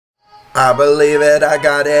I believe it, I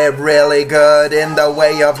got it really good in the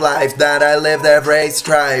way of life that I lived every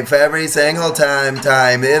strife every single time.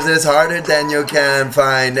 Time is this harder than you can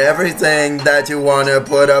find everything that you want to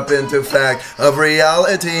put up into fact of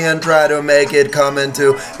reality and try to make it come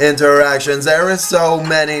into interactions. There is so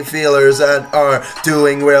many feelers that are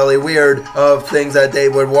doing really weird of things that they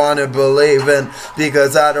would want to believe in,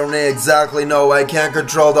 because I don't exactly know. I can't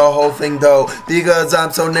control the whole thing though, because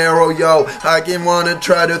I'm so narrow, yo. I can want to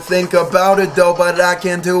try to think about it though, but I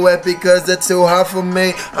can't do it because it's too hard for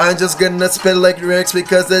me. I'm just gonna spit like lyrics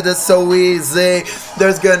because it is so easy.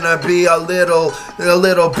 There's gonna be a little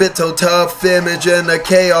bit of tough image in the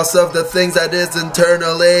chaos of the things that is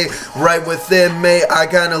internally right within me. I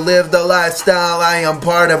kinda live the lifestyle, I am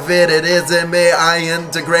part of it, it is in me. I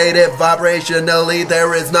integrate it vibrationally.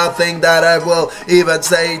 There is nothing that I will even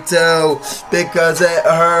say to, because it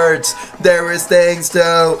hurts. There is things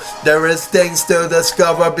to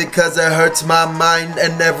discover because it hurts my mind,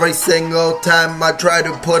 and every single time I try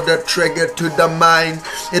to put a trigger to the mind,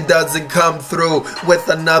 it doesn't come through with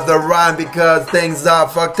another rhyme because things are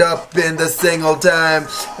fucked up in the single time.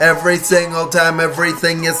 Every single time,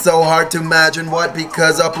 everything is so hard to imagine what,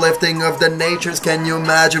 because uplifting of the natures, can you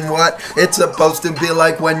imagine what it's supposed to be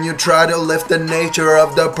like when you try to lift the nature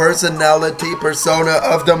of the personality, persona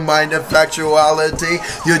of the mind and factuality?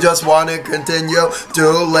 You just want to continue to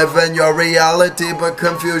live in your reality, but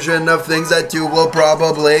confusion of things that you will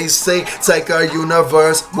probably see. It's like our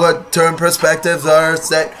universe would turn perspectives are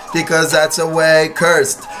set, because that's a way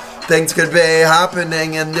cursed things could be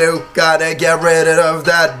happening, and you gotta get rid of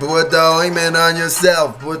that. Put the ointment on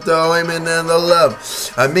yourself, put the ointment in the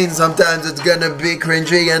love. I mean, sometimes it's gonna be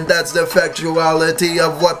cringy, and that's the factuality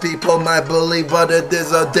of what people might believe, but it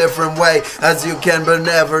is a different way, as you can but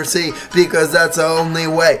never see, because that's the only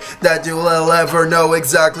way that you will ever know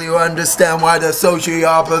exactly or understand why the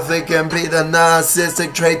sociopathy can be the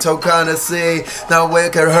narcissistic trait so kinda see. Now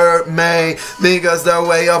it could hurt me, because the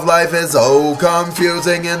way of life is so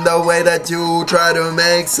confusing in the way that you try to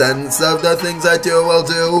make sense of the things that you will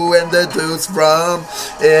do and deduce from.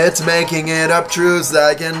 It's making it obtruse.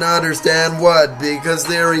 I can understand what, because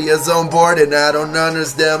theory is on board and I don't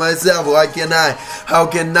understand myself. How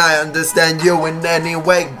can I understand you in any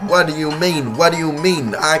way? What do you mean? What do you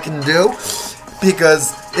mean I can do?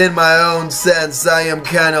 Because in my own sense I am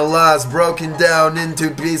kinda lost, broken down into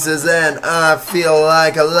pieces, and I feel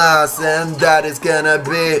like a loss, and that is gonna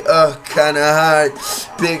be kinda hard,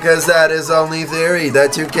 because that is only theory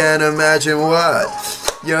that you can't imagine what,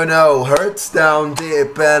 you know, hurts down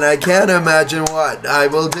deep, and I can't imagine what I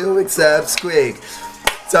will do except squeak.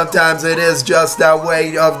 Sometimes it is just that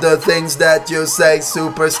way of the things that you say,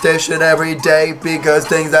 superstition every day, because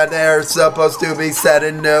things that are supposed to be said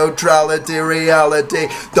in neutrality, reality,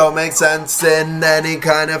 don't make sense in any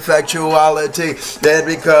kind of factuality. Then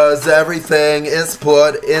because everything is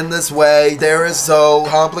put in this way, there is so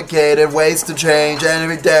complicated ways to change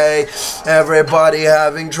every day. Everybody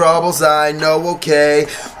having troubles, I know, okay.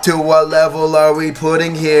 To what level are we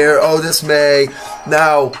putting here? Oh, dismay.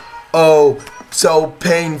 Now, oh, so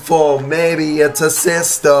painful. Maybe it's a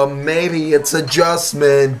system, maybe it's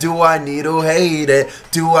adjustment. Do I need to hate it?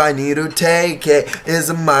 Do I need to take it?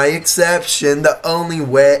 Is my exception the only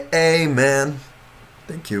way? Amen.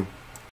 Thank you.